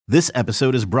This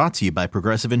episode is brought to you by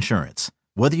Progressive Insurance.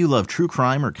 Whether you love true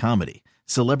crime or comedy,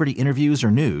 celebrity interviews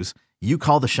or news, you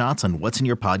call the shots on what's in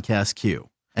your podcast queue.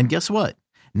 And guess what?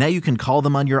 Now you can call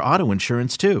them on your auto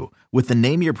insurance too with the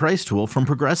Name Your Price tool from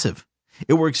Progressive.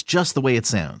 It works just the way it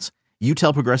sounds. You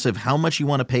tell Progressive how much you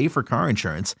want to pay for car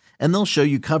insurance, and they'll show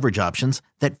you coverage options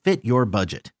that fit your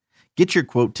budget. Get your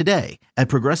quote today at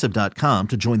Progressive.com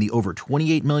to join the over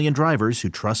 28 million drivers who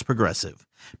trust Progressive.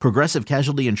 Progressive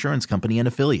Casualty Insurance Company and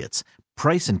Affiliates.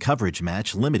 Price and coverage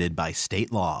match limited by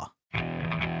state law.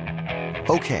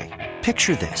 Okay,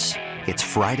 picture this. It's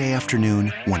Friday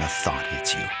afternoon when a thought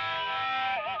hits you.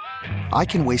 I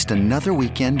can waste another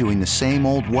weekend doing the same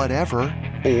old whatever,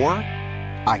 or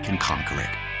I can conquer it.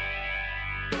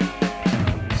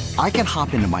 I can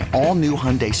hop into my all-new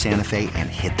Hyundai Santa Fe and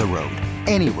hit the road.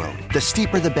 Any road. The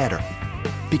steeper, the better.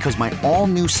 Because my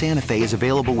all-new Santa Fe is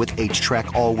available with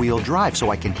H-Track all-wheel drive,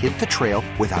 so I can hit the trail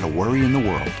without a worry in the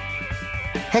world.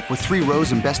 Heck, with 3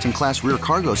 rows and best-in-class rear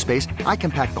cargo space, I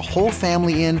can pack the whole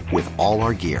family in with all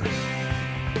our gear.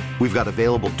 We've got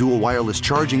available dual wireless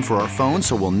charging for our phones,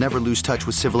 so we'll never lose touch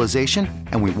with civilization,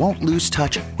 and we won't lose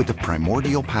touch with the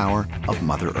primordial power of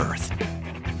Mother Earth.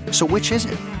 So which is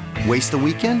it? Waste the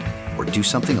weekend or do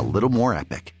something a little more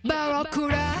epic?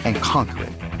 And conquer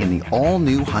it in the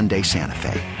all-new Hyundai Santa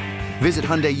Fe. Visit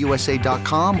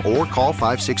HyundaiUSA.com or call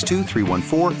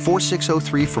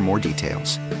 562-314-4603 for more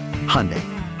details. Hyundai,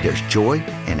 there's joy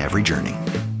in every journey.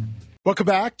 Welcome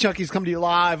back. Junkies come to you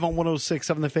live on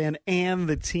 106.7 The Fan and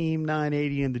the Team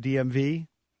 980 in the DMV.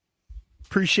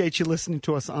 Appreciate you listening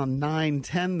to us on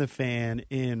 910 The Fan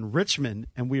in Richmond.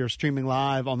 And we are streaming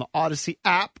live on the Odyssey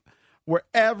app.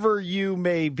 Wherever you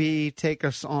may be, take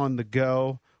us on the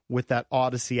go with that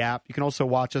Odyssey app. You can also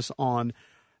watch us on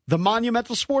the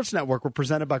Monumental Sports Network. We're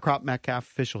presented by Crop Metcalf,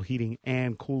 official heating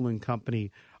and cooling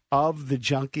company of the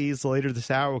Junkies. Later this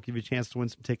hour, we'll give you a chance to win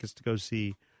some tickets to go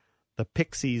see the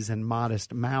Pixies and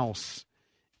Modest Mouse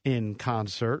in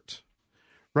concert.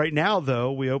 Right now,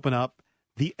 though, we open up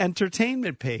the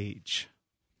entertainment page.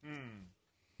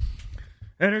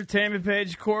 Entertainment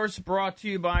page, of course, brought to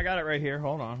you by, I got it right here.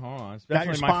 Hold on. Got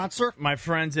your sponsor? My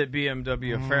friends at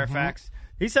BMW of Fairfax.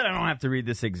 He said I don't have to read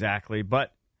this exactly,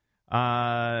 but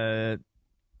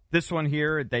this one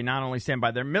here, they not only stand by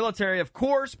their military, of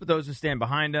course, but those who stand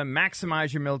behind them.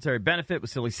 Maximize your military benefit with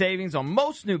silly savings on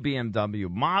most new BMW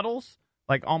models,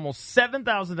 like almost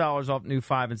 $7,000 off new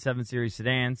 5 and 7 Series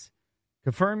sedans.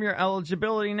 Confirm your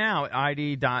eligibility now at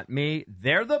ID.me.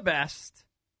 They're the best.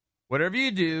 Whatever you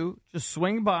do, just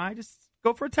swing by. Just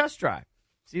go for a test drive.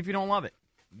 See if you don't love it.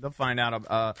 They'll find out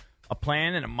a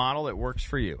plan and a model that works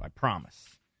for you. I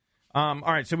promise. All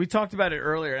right, so we talked about it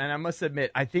earlier, and I must admit,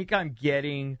 I think I'm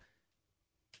getting,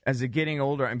 as I'm getting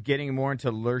older, I'm getting more into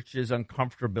Lurch's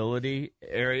uncomfortability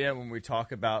area when we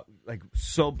talk about, like,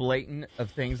 so blatant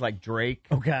of things like Drake.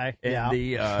 Okay. And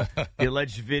the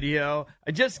alleged video.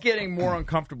 I'm just getting more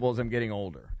uncomfortable as I'm getting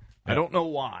older. I don't know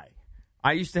why.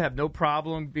 I used to have no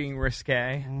problem being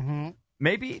risque. Mm-hmm.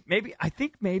 Maybe I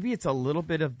think maybe it's a little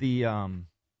bit of the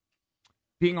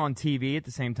being on TV at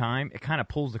the same time. It kind of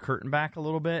pulls the curtain back a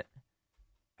little bit.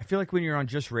 I feel like when you're on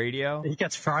just radio, it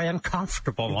gets very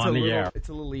uncomfortable on the air. It's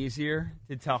a little easier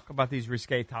to talk about these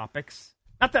risque topics.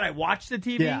 Not that I watch the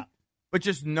TV, but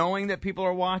just knowing that people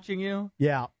are watching you.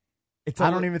 Yeah.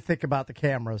 I don't even think about the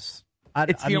cameras.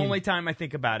 It's the only time I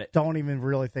think about it. Don't even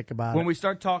really think about it. When we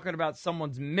start talking about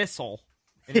someo's missile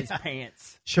in his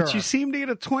pants. Sure. But you seem to get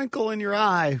a twinkle in your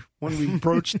eye when we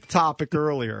broached the topic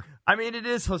earlier. I mean, it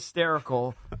is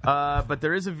hysterical, but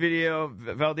there is a video.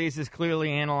 Valdez has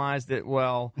clearly analyzed it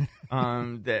well,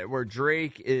 that where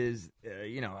Drake is,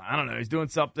 I don't know, he's doing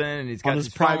something, and he's got on his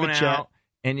his private phone jet. out,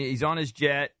 and he's on his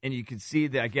jet, and you can see,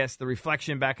 I guess, the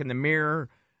reflection back in the mirror,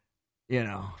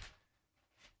 And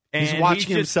he's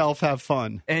watching himself have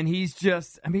fun. And he's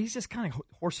just kind of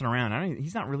horsing around.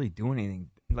 He's not really doing anything.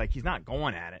 Like, he's not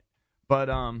going at it. But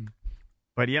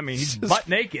yeah, I mean, he's butt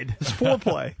naked. It's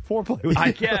foreplay.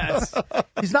 I guess.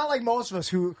 He's not like most of us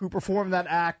who perform that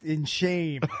act in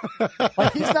shame.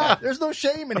 Like, he's not. There's no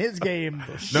shame in his game.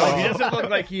 No, he doesn't look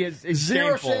like he is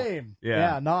zero shameful. shame.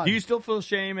 Yeah, none. Do you still feel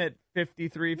shame at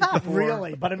 53, 54? Not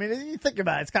really, but I mean, you think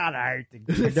about it, it's kind of hard to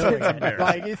do.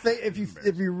 Like, you think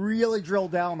if you really drill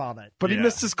down on it. But he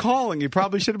missed his calling. He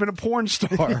probably should have been a porn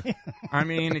star. I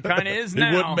mean, it kind of is He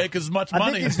now. wouldn't make as much money.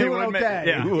 I think he's doing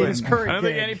okay in his current I don't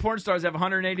think gig. any porn stars have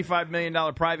 $185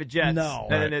 million private jets. No.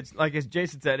 And it's, like as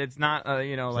Jason said, it's not,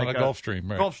 like a Gulfstream,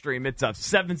 right? Gulfstream. It's a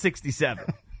 767.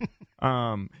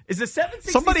 Is the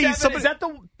 767, Somebody- is that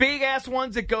the big-ass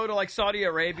ones that go to, like, Saudi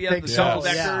Arabia, the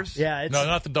double-deckers? Yeah, No,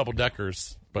 not the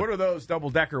double-deckers. What are those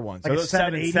double-decker ones? Like Are a those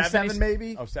 787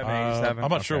 maybe? Oh, 787. I'm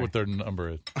not sure what their number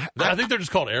is. I think they're just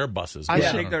called Airbuses. I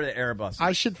I think they're the Airbus.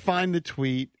 I should find the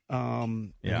tweet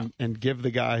and give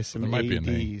the guy some There might be a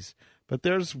name. ADs. But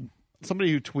there's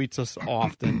somebody who tweets us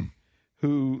often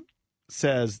who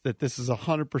says that this is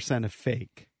 100% a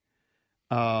fake.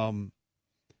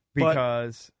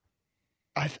 because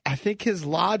I think his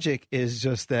logic is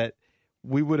just that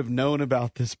we would have known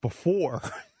about this before.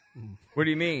 what do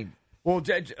you mean? Well,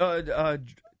 Drabby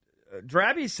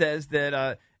says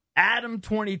that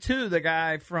Adam22, the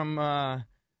guy from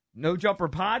No Jumper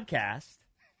Podcast,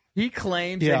 he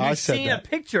claims that he's seen a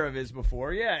picture of his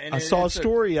before. Yeah, and I saw a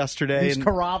story yesterday. He's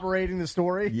corroborating the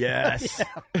story? Yes.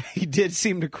 He did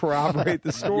seem to corroborate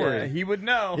the story. Yeah, he would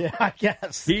know. Yeah, I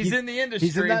guess. He's in the industry.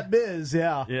 He's in that biz,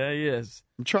 yeah. Yeah, he is.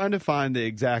 I'm trying to find the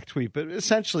exact tweet, but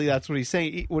essentially that's what he's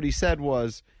saying. What he said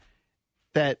was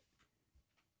that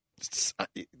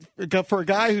for a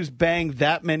guy who's banged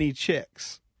that many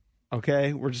chicks,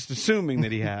 okay, we're just assuming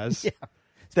that he has. Yeah.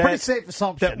 Pretty safe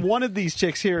assumption. That one of these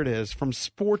chicks, here it is, from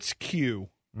Sports Q,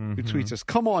 who tweets us,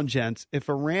 "Come on, gents. If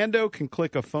a rando can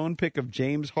click a phone pic of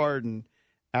James Harden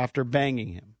after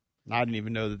banging him," and I didn't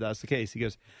even know that that's the case. He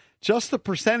goes, "Just the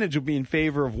percentage would be in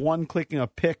favor of one clicking a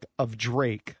pic of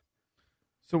Drake."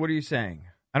 So what are you saying?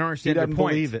 I don't He understand your doesn't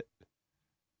point. believe it.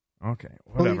 Okay,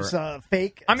 whatever. Believes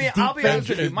fake. I mean, It's deep I'll be fake. honest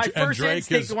with you. My And first Drake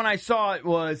instinct is- when I saw it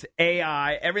was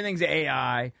AI. Everything's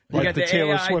AI. You Like got the the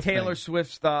Taylor AI Swift Taylor thing.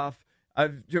 Swift stuff.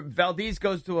 Valdez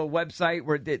goes to a website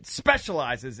where it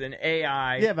specializes in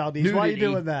AI. Yeah, Valdez, why are you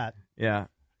nudity. doing that? Yeah,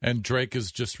 And Drake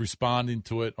is just responding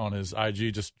to it on his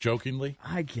IG, just jokingly.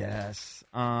 I guess.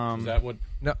 Is that what?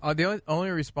 No, the only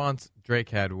response Drake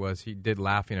had was he did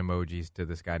laughing emojis to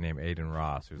this guy named Aiden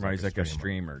Ross, who's Right, he's like a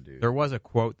streamer, dude. There was a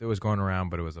quote that was going around,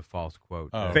 but it was a false quote.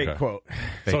 Oh, Fake okay. quote.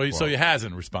 So Fake he quote.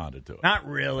 hasn't responded to it. Not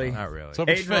really. Not really. So if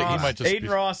it's Aiden fake, Ross, he might just Aiden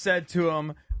Ross said to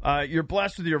him, "You're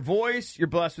blessed with your voice. You're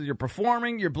blessed with your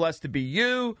performing. You're blessed to be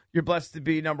you. You're blessed to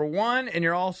be number one, and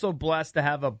you're also blessed to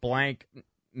have a blank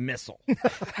missile."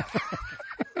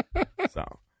 So,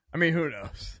 I mean, who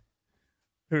knows?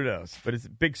 Who knows? But it's a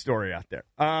big story out there.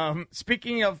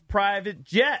 Speaking of private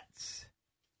jets,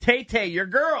 Tay-Tay, your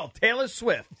girl, Taylor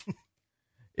Swift,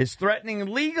 is threatening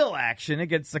legal action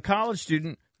against a college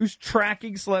student who's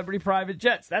tracking celebrity private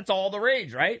jets. That's all the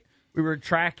rage, right? We were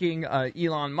tracking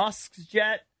Elon Musk's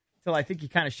jet till I think he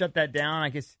kind of shut that down. I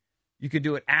guess you could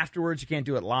do it afterwards. You can't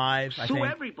do it live. I think.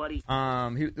 everybody.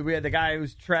 We had the guy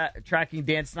who's tracking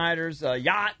Dan Snyder's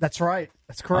yacht. That's right.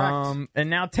 That's correct. And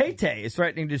now Tay-Tay is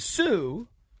threatening to sue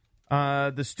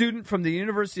the student from the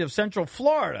University of Central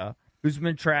Florida who's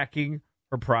been tracking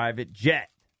her private jet.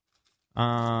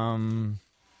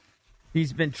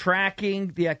 He's been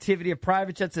tracking the activity of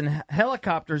private jets and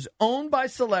helicopters owned by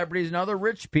celebrities and other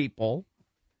rich people.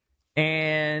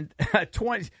 And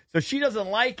so she doesn't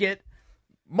like it,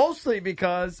 mostly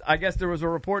because I guess there was a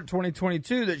report in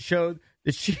 2022 that showed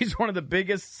that she's one of the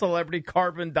biggest celebrity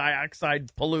carbon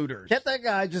dioxide polluters. Can't that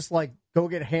guy just like go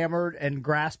get hammered and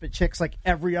grasp at chicks like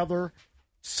every other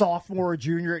sophomore or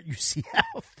junior at UCF?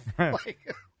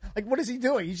 like what is he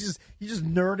doing? He's just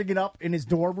nerding it up in his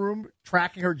dorm room,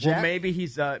 tracking her jet. Well, maybe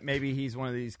he's one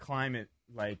of these climate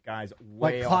guys,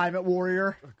 way like climate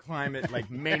warrior, climate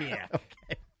maniac.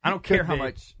 Okay. I don't care Could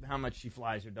how much she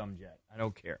flies her dumb jet. I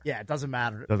don't care. Yeah, it doesn't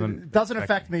matter. Doesn't it doesn't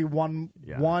affect affect me one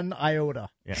iota.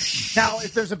 Yeah. Now,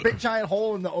 if there's a big giant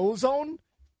hole in the ozone,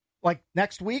 like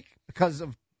next week because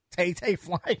of Tay-Tay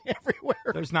flying everywhere,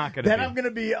 There's not going to be. then I'm going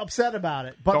to be upset about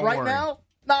it. But Don't right worry. now,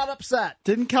 not upset.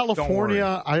 Didn't California,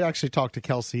 worry. I actually talked to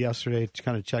Kelsey yesterday to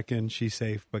kind of check in. She's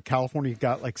safe. But California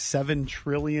got like 7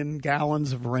 trillion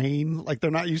gallons of rain. Like they're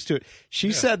not used to it.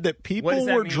 She said that people What does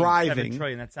that were mean, driving. 7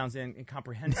 trillion? That sounds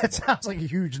incomprehensible. That sounds like a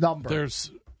huge number. There I was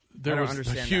don't a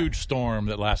understand huge storm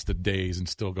that lasted days and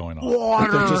still going on.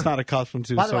 That they're just not accustomed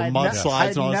to. By the So way, I mudslides had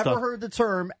and all that never stuff. heard the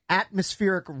term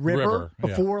atmospheric river yeah.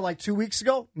 before, like 2 weeks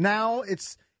ago. Now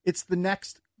it's the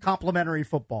next complimentary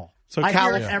football. So I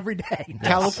hear it every day.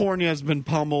 California has been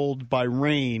pummeled by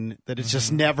rain that it's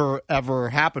just never, ever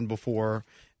happened before.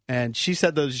 And she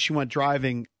said that she went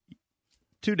driving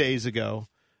 2 days ago,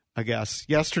 I guess.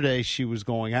 Yesterday she was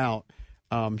going out.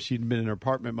 She'd been in her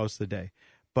apartment most of the day.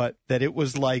 But that it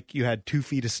was like you had 2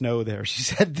 feet of snow there. She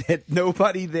said that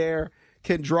nobody there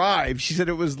can drive. She said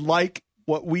it was like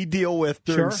what we deal with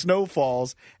during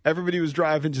snowfalls. Everybody was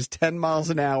driving just 10 miles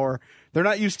an hour. They're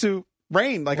not used to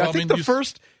rain. Like, Well, I think the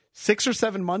first 6 or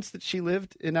 7 months that she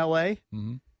lived in L.A.,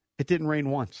 it didn't rain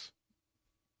once.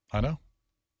 I know.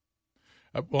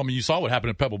 Well, I mean, you saw what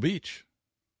happened at Pebble Beach.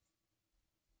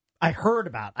 I heard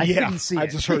about it. I didn't see it. I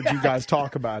just heard you guys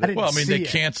talk about it. Well, I mean, they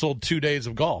canceled 2 days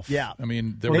of golf. Yeah. I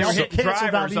mean, there They was hit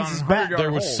drivers on 100-yard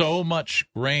there was holes. so much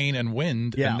rain and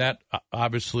wind, Yeah. and that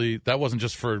obviously that wasn't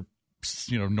just for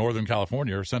Northern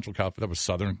California or Central California. That was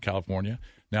Southern California.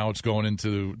 Now it's going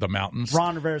into the mountains.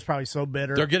 Ron Rivera's probably so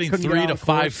bitter. They're getting Couldn't get 3 on to the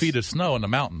 5 course. feet of snow in the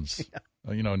mountains.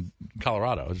 In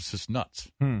Colorado, it's just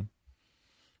nuts.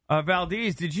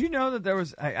 Valdez, did you know that there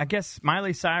was? I guess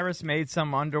Miley Cyrus made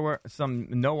some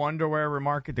no underwear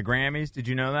remark at the Grammys. Did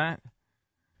you know that?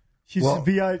 She's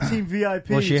Team VIP.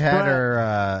 Well, she It's had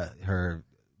Brett. her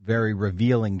very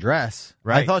revealing dress.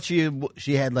 Right. I thought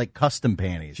she had like custom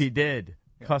panties. She did.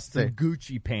 Custom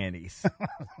Gucci panties.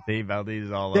 Dave Valdez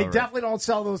is all They over. definitely don't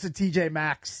sell those at TJ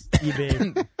Maxx,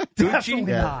 EB.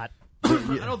 Definitely Yeah. not.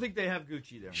 I don't think they have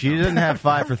Gucci there. She didn't have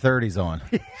 5 for 30s on.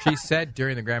 She said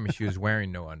during the Grammy she was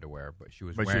wearing no underwear, but she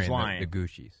was wearing lying. the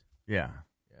Gucci's. Yeah.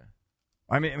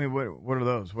 I mean, what are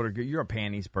those? You're a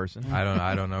panties person.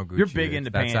 I don't know Gucci. You're big into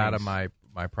That's out of panties.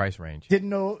 my price range. Didn't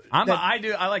know.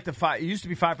 I like the 5. It used to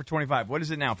be 5 for 25. What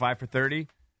is it now? 5 for 30?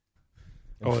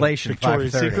 Inflation 5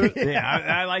 for 30. Yeah,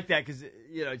 I like that because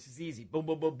it's just easy. Boom,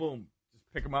 boom, boom, boom. Just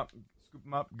pick them up, scoop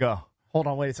them up, go. Hold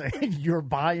on, wait a second. You're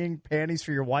buying panties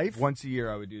for your wife? Once a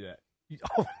year, I would do that. It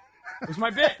was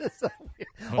my bit.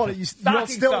 Hold on, you don't Stocking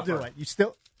still stuffer. do it. You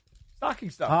still. Stocking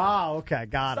stuffer. Ah, okay,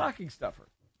 got it. Stocking stuffer.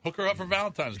 Hook her up for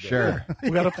Valentine's Day. Sure.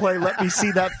 We got to play Let Me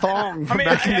See That Thong I from mean,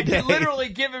 back in I the day. could literally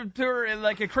give it to her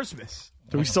like a Christmas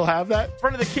Do we still have that? in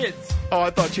front of the kids. Oh,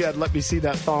 I thought you had Let Me See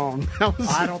That Thong. That was,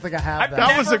 I don't think I have I've that.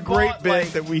 that was a never great bought, bit like-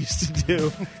 that we used to do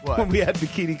What? when we had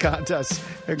bikini contests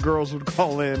and girls would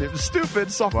call in. It was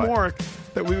stupid, sophomoric,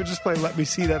 that we would just play Let Me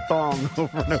See That Thong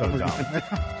over and over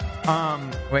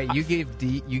again. Wait, you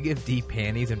give D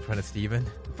panties in front of Steven?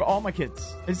 For all my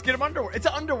kids. I just get them underwear. It's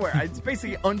underwear. It's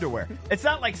basically underwear. It's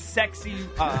not like sexy.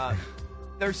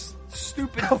 They're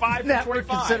stupid 5 for Never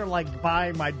 25. consider like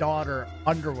buying my daughter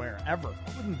underwear ever.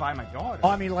 I wouldn't buy my daughter. Oh,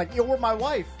 I mean, like you're my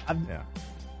wife. Yeah.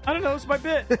 I don't know. It's my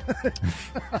bit.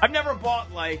 I've never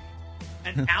bought like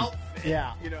an outfit,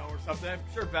 Yeah. or something. I'm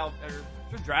sure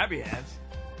Drabby has.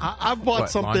 I bought What,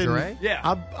 something. lingerie? Yeah.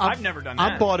 I've never done I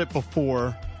that. bought it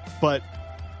before, but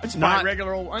I just not buy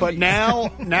regular old undies. But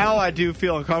now I do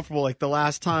feel uncomfortable. Like the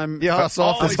last time Yeah, how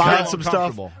soft I this bought cotton. some stuff,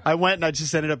 uncomfortable. I went and I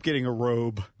just ended up getting a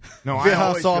robe. No, Feel I how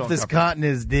always soft feel this uncomfortable. cotton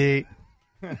is, D.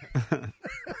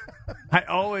 I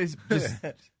always just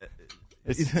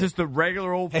it's just the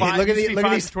regular old 5. Hey, look at used to be look at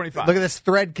 5 these. to 25. Look at this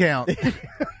thread count.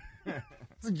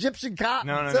 It's Egyptian cotton.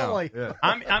 No. Silly.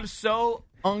 I'm so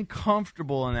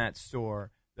uncomfortable in that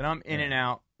store that I'm in and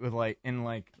out with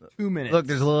in 2 minutes. Look,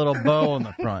 there's a little bow on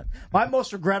the front. My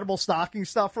most regrettable stocking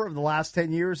stuffer of the last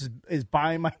 10 years is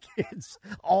buying my kids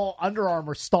all Under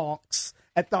Armour stonks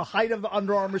at the height of the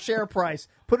Under Armour share price.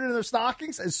 Put it in their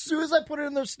stockings. As soon as I put it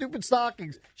in their stupid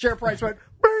stockings, share price went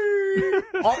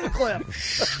off the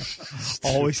cliff.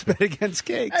 Always bet against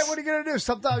cakes. Hey, what are you going to do?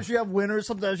 Sometimes you have winners,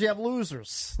 sometimes you have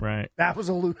losers. right. That was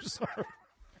a loser.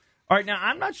 All right, now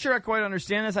I'm not sure I quite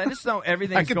understand this. I just know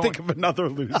everything's I can going. think of another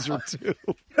loser too.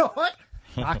 You know what?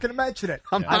 Not going to mention it.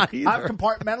 I'm not either. I've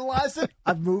compartmentalized it.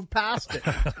 I've moved past it.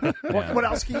 What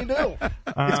else can you do?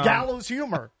 It's gallows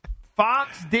humor.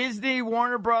 Fox, Disney,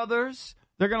 Warner Brothers,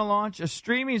 they're going to launch a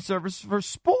streaming service for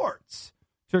sports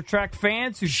to attract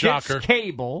fans who Shocker. ditch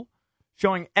cable,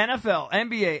 showing NFL,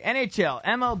 NBA, NHL,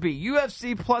 MLB,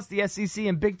 UFC, plus the SEC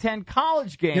and Big Ten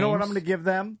college games. You know what I'm going to give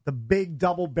them? The big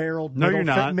double-barreled No, you're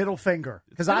not. middle finger.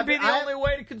 Because It's gonna be the only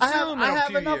way to consume I in a have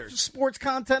few enough years. sports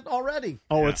content already.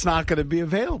 Oh, it's not going to be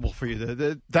available for you.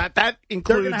 That They're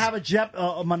includes. going to have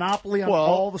a monopoly on well,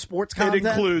 all the sports content. It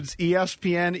includes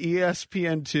ESPN,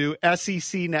 ESPN2,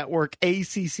 SEC Network,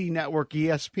 ACC Network,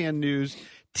 ESPN News,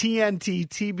 TNT,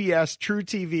 TBS, True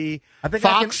TV, I think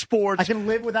Fox Sports. I can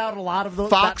live without a lot of those.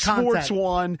 Fox that content. Sports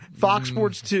 1, Fox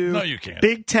Sports 2. No, you can't.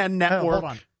 Big Ten Hey, Network. hold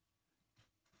on.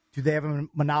 Do they have a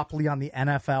monopoly on the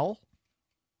NFL?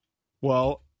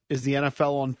 Well, is the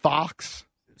NFL on Fox?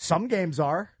 Some games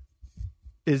are.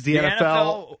 Is the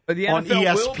NFL the on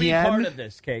NFL will be ESPN? part of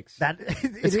this, Cakes.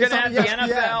 It's going to have the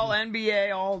NFL,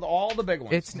 NBA, all the big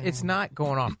ones. It's not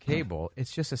going off cable.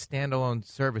 It's just a standalone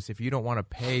service. If you don't want to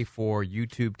pay for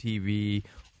YouTube TV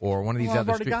or one of these Well, I've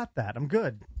other already got that. I'm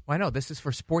good. Why no? This is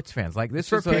for sports fans. Like this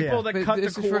for is like- people that but cut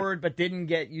this the is for- cord but didn't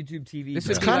get YouTube TV. This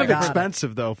It's is kind of like-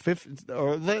 expensive, though.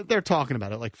 They're talking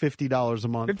about it, like $50 a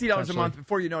month. $50 a essentially. month.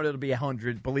 Before you know it, it'll be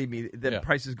 $100. Believe me, the Yeah.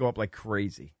 prices go up like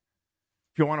crazy.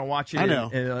 If you want to watch it I know.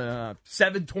 in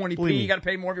 720p, Believe me. you got to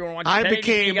pay more. If you want to watch I it 1080p,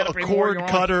 became you gotta a pay more. If cord you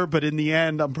wanna watch- cutter, but in the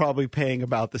end, I'm probably paying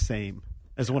about the same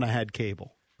as when I had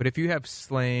cable. But if you have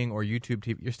Sling or YouTube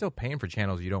TV, you're still paying for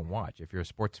channels you don't watch if you're a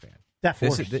sports fan.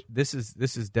 This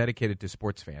is dedicated to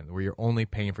sports fans, where you're only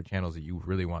paying for channels that you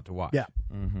really want to watch. Yeah.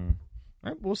 Mm-hmm.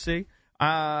 All right, we'll see.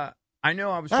 I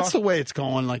know I was. That's the way it's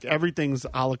going. Like everything's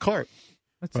a la carte.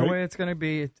 That's the way it's going to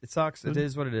be. It sucks. It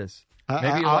is what it is.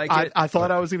 Maybe you like it. I thought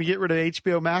I was going to get rid of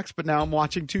HBO Max, but now I'm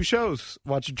watching 2 shows: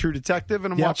 watching True Detective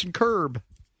and I'm watching Curb.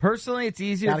 Personally, it's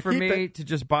easier for me to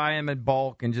just buy them in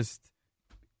bulk and just,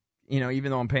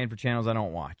 even though I'm paying for channels I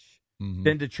don't watch,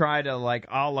 than to try to, like,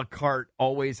 a la carte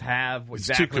always have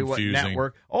exactly what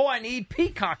network. Oh, I need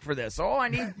Peacock for this. Oh, I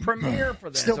need Premiere for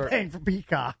this. Still paying for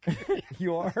Peacock.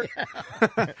 You are?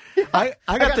 I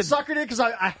got suckered in because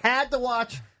I had to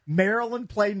watch Maryland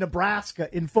play Nebraska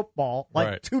in football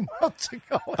 2 months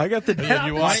ago. I got the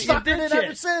I've been suckered in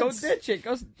ever since. Go ditch it.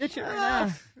 Go ditch it right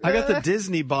now. I got the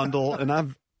Disney bundle, and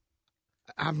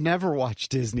I've never watched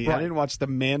Disney. Right. I didn't watch The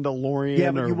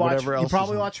Mandalorian or whatever else. You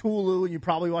probably watch Hulu, and you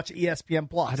probably watch ESPN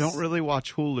Plus. I don't really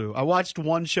watch Hulu. I watched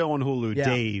one show on Hulu,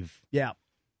 Dave. Yeah,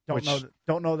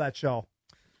 don't know that show.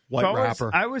 White rapper.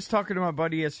 I was talking to my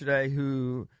buddy yesterday,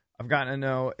 who I've gotten to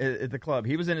know at the club.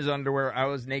 He was in his underwear. I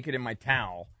was naked in my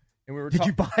towel, and we were. Did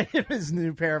you buy him his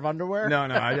new pair of underwear? No,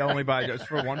 I only buy just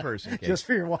for one person. Just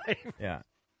for your wife. Yeah,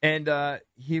 and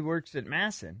he works at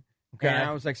Masson. Okay. And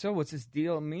I was like, so what's this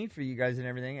deal mean for you guys and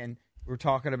everything? And we're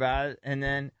talking about it. And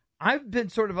then I've been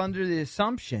sort of under the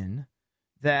assumption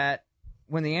that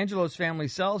when the Angelos family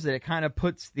sells it, it kind of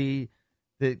puts the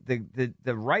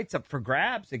rights up for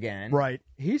grabs again. Right.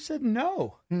 He said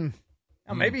no. Now,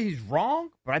 maybe he's wrong,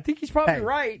 but I think he's probably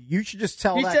right. You should just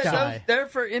tell that guy. He said those there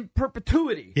for in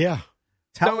perpetuity. Yeah.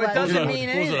 So it doesn't mean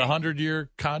anything. Was it a 100-year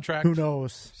contract? Who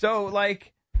knows? So,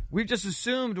 like, we've just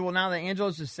assumed, well, now that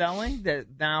Angelos is selling, that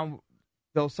now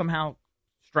they'll somehow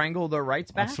strangle their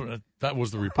rights back? That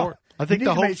was the report. I think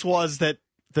the hopes was that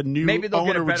the new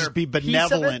owner would just be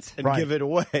benevolent and give it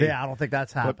away. Yeah, I don't think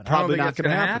that's happening. Probably not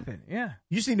going to happen. Yeah.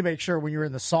 You just need to make sure when you're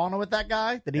in the sauna with that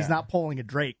guy that he's not pulling a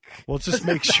Drake. Well, let's just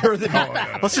make sure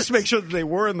that let's just make sure that they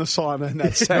were in the sauna in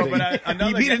that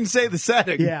setting. He didn't say the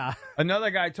setting. Yeah.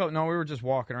 Another guy told. No, we were just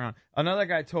walking around. Another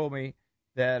guy told me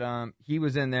that he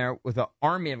was in there with an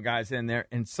army of guys in there,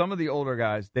 and some of the older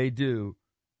guys they do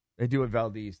what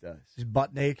Valdez does. He's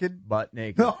butt naked. Butt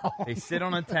naked. They sit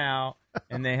on a towel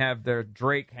and they have their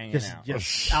Drake hanging out.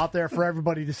 Just out there for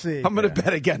everybody to see. I'm going to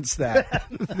bet against that.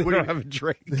 They don't have a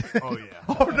Drake. Oh, yeah.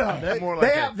 Oh, no. They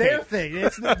have their thing.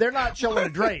 They're not showing a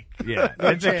Drake. Yeah.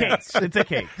 It's a case. It's a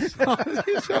case.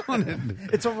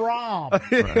 It's a ROM.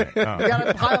 Right. Oh. You got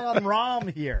to pile on ROM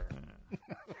here.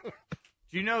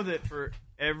 Do you know that for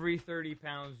every 30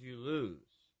 pounds you lose,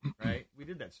 right? We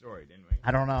did that story, didn't we?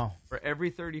 I don't know. For every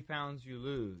 30 pounds you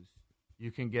lose,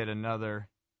 you can get another.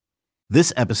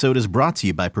 This episode is brought to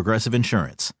you by Progressive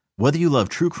Insurance. Whether you love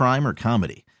true crime or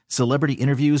comedy, celebrity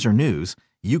interviews or news,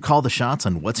 you call the shots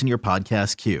on what's in your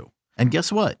podcast queue. And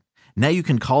guess what? Now you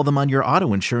can call them on your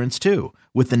auto insurance too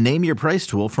with the Name Your Price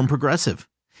tool from Progressive.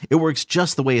 It works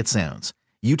just the way it sounds.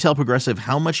 You tell Progressive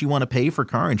how much you want to pay for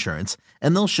car insurance,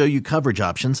 and they'll show you coverage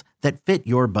options that fit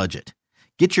your budget.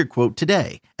 Get your quote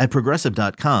today at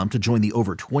Progressive.com to join the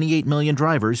over 28 million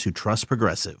drivers who trust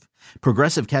Progressive.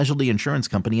 Progressive Casualty Insurance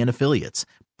Company and Affiliates.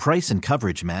 Price and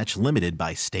coverage match limited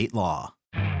by state law.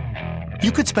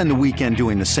 You could spend the weekend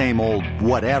doing the same old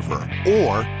whatever,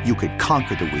 or you could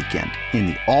conquer the weekend in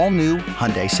the all-new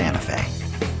Hyundai Santa Fe.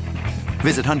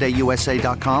 Visit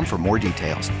HyundaiUSA.com for more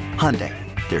details. Hyundai,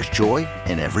 there's joy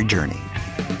in every journey.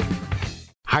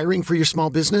 Hiring for your small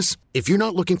business? If you're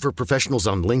not looking for professionals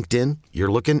on LinkedIn,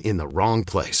 you're looking in the wrong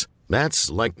place. That's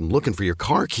like looking for your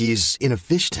car keys in a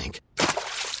fish tank.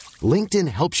 LinkedIn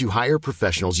helps you hire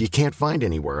professionals you can't find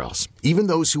anywhere else, even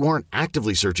those who aren't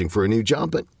actively searching for a new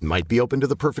job but might be open to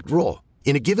the perfect role.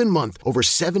 In a given month, over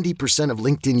 70% of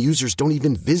LinkedIn users don't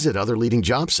even visit other leading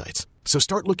job sites. So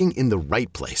start looking in the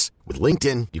right place. With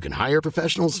LinkedIn, you can hire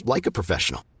professionals like a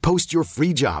professional. Post your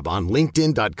free job on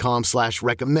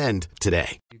linkedin.com/recommend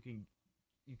today.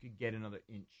 You could get another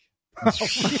inch. No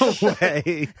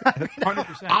way.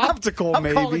 100%. Optical, I'm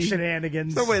maybe. calling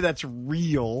shenanigans. No way that's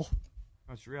real.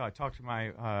 That's real. I talked to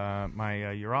my my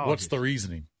urologist. What's the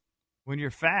reasoning? When you're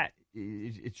fat,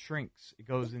 it shrinks. It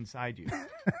goes inside you.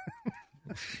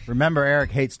 Remember,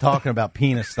 Eric hates talking about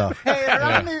penis stuff.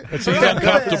 Hey, He's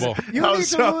uncomfortable. You need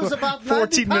to lose about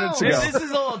 14 minutes ago. This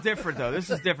is a little different, though. This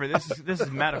is different. This is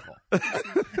medical.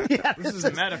 Yeah, This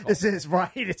is medical. This is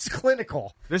right. It's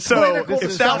clinical. If Clinical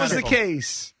that was the medical.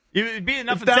 case, It'd be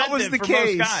enough if that incentive was the for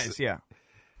case, most guys. Yeah.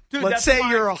 Dude, let's that's say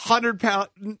why- you're 100 pounds.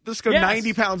 Let's go Yes.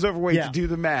 90 pounds overweight Yeah. to do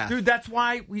the math. Dude, that's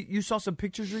why you saw some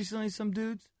pictures recently. Some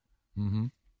dudes. Mm-hmm.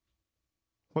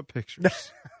 What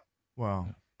pictures? Wow.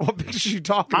 What pictures are you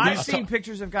talking about? I've seen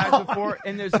pictures of guys before,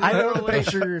 and there's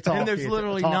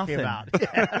literally nothing. About.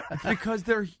 Because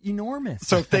they're enormous.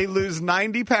 So if they lose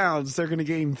 90 pounds, they're going to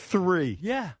gain 3.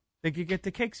 Yeah. They could get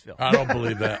to Cakesville. I don't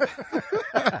believe that.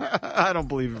 I don't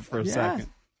believe it for a second.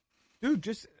 Dude,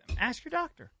 just ask your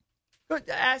doctor. Go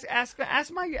ask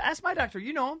my doctor.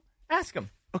 You know him. Ask him.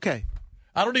 Okay.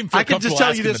 I don't even feel comfortable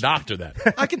asking the doctor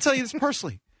that. I can tell you this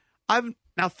personally.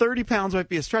 Now 30 pounds might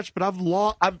be a stretch, but I've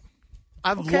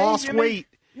lost weight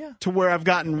to where I've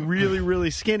gotten really,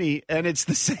 really skinny, and it's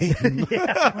the same.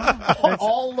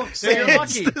 All looks same. You're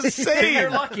lucky. It's the same.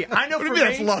 You're lucky. I know. What do for you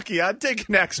mean me, that's lucky? I'd take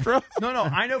an extra. No.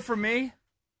 I know. For me,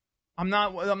 I'm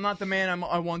not the man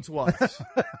I once was.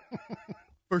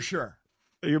 For sure.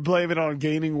 You're blaming it on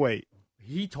gaining weight.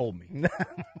 He told me.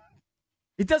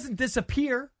 It doesn't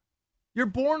disappear. You're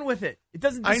born with it. It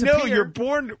doesn't disappear. I know you're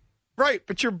born right,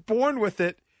 but you're born with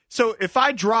it. So if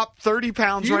I drop 30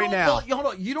 pounds now, hold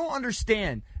on. You don't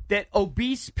understand that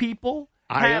obese people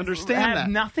have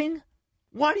nothing.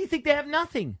 Why do you think they have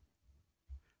nothing?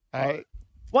 Why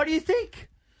do you think?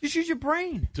 Just use your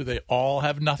brain. Do they all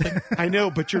have nothing? I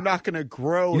know, but you're not going to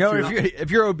grow.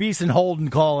 If you're obese and Holden,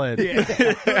 call in.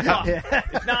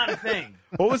 It's not a thing.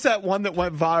 What was that one that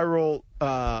went viral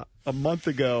a month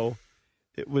ago?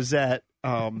 It was at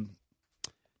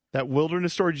that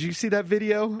wilderness store. Did you see that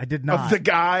video? I did not. Of the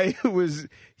guy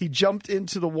he jumped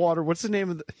into the water. What's the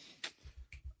name of the?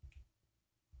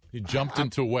 He jumped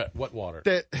into what water?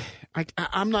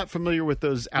 I'm not familiar with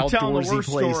those outdoorsy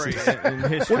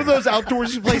places. What are those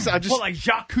outdoorsy places? Like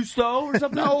Jacques Cousteau or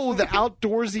something? No, the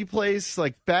outdoorsy place,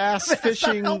 like bass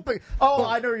fishing. Oh,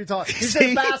 I know what you're talking. He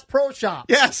said Bass Pro Shop.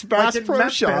 Yes, Bass Pro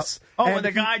Memphis, Shop. When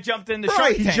the guy jumped in the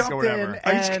shark tank jumped or whatever.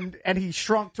 and he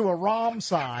shrunk to a ROM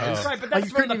size. That's right, but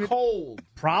that's from the cold.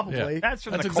 Probably. Yeah. That's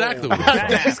from the exactly cold.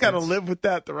 what it is. He's got to live with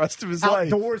that the rest of his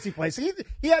life. Outdoorsy place. He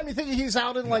had me thinking he's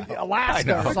out in like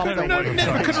Alaska or something.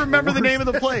 I couldn't remember the name of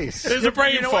the place. There's a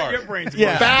brain fart. Your brain's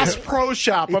Bass Pro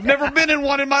Shop. I've never been in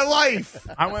one in my life.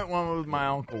 I went one with my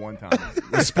uncle one time.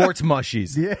 The sports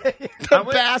mushies. Yeah.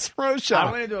 Bass Pro Shop.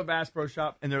 I went into a Bass Pro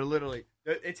Shop, and they're literally,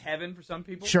 it's heaven for some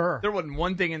people. Sure. There wasn't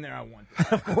one thing in there I wanted.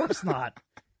 Of course not.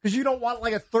 Because you don't want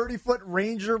like a 30-foot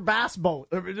Ranger bass boat.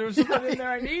 There was something in there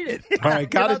I needed. All right,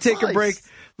 got to take a break. A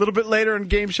little bit later on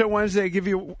Game Show Wednesday, give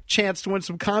you a chance to win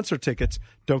some concert tickets.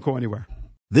 Don't go anywhere.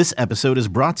 This episode is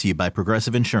brought to you by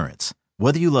Progressive Insurance.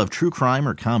 Whether you love true crime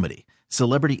or comedy,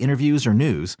 celebrity interviews or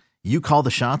news, you call the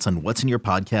shots on what's in your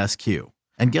podcast queue.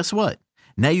 And guess what?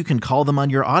 Now you can call them on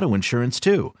your auto insurance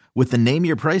too with the Name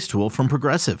Your Price tool from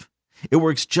Progressive. It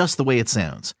works just the way it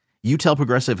sounds. You tell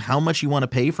Progressive how much you want to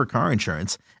pay for car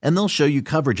insurance, and they'll show you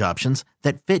coverage options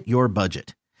that fit your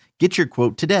budget. Get your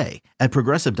quote today at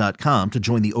Progressive.com to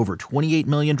join the over 28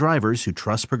 million drivers who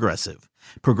trust Progressive.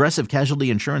 Progressive Casualty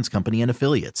Insurance Company and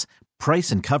Affiliates.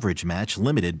 Price and coverage match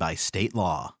limited by state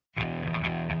law.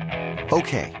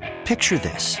 Okay, picture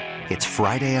this. It's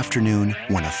Friday afternoon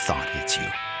when a thought hits you.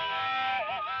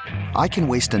 I can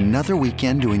waste another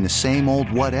weekend doing the same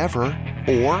old whatever,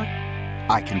 or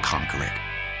I can conquer it.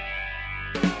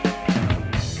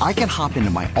 I can hop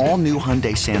into my all-new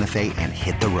Hyundai Santa Fe and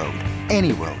hit the road.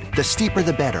 Any road. The steeper,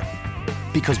 the better.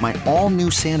 Because my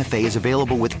all-new Santa Fe is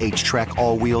available with H-Track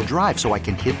all-wheel drive, so I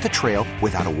can hit the trail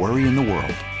without a worry in the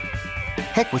world.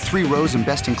 Heck, with 3 rows and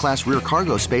best-in-class rear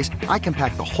cargo space, I can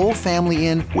pack the whole family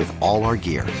in with all our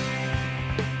gear.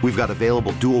 We've got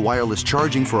available dual wireless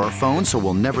charging for our phones, so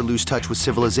we'll never lose touch with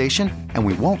civilization, and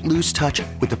we won't lose touch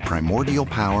with the primordial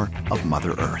power of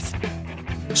Mother Earth.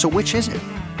 So which is it?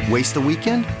 Waste the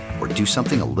weekend or do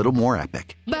something a little more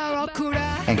epic?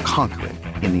 And conquer it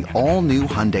in the all-new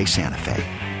Hyundai Santa Fe.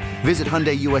 Visit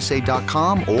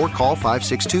HyundaiUSA.com or call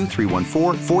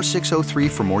 562-314-4603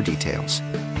 for more details.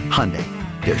 Hyundai,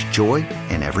 there's joy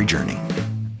in every journey.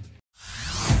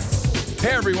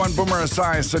 Hey everyone, Boomer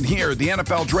Esiason here. The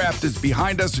NFL Draft is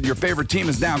behind us and your favorite team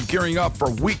is now gearing up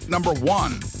for week number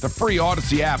 1. The free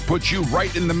Odyssey app puts you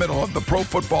right in the middle of the pro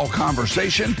football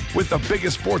conversation with the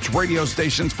biggest sports radio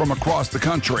stations from across the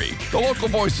country. The local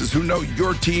voices who know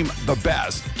your team the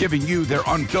best, giving you their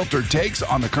unfiltered takes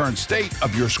on the current state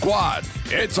of your squad.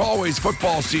 It's always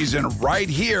football season right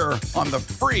here on the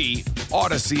free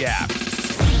Odyssey app.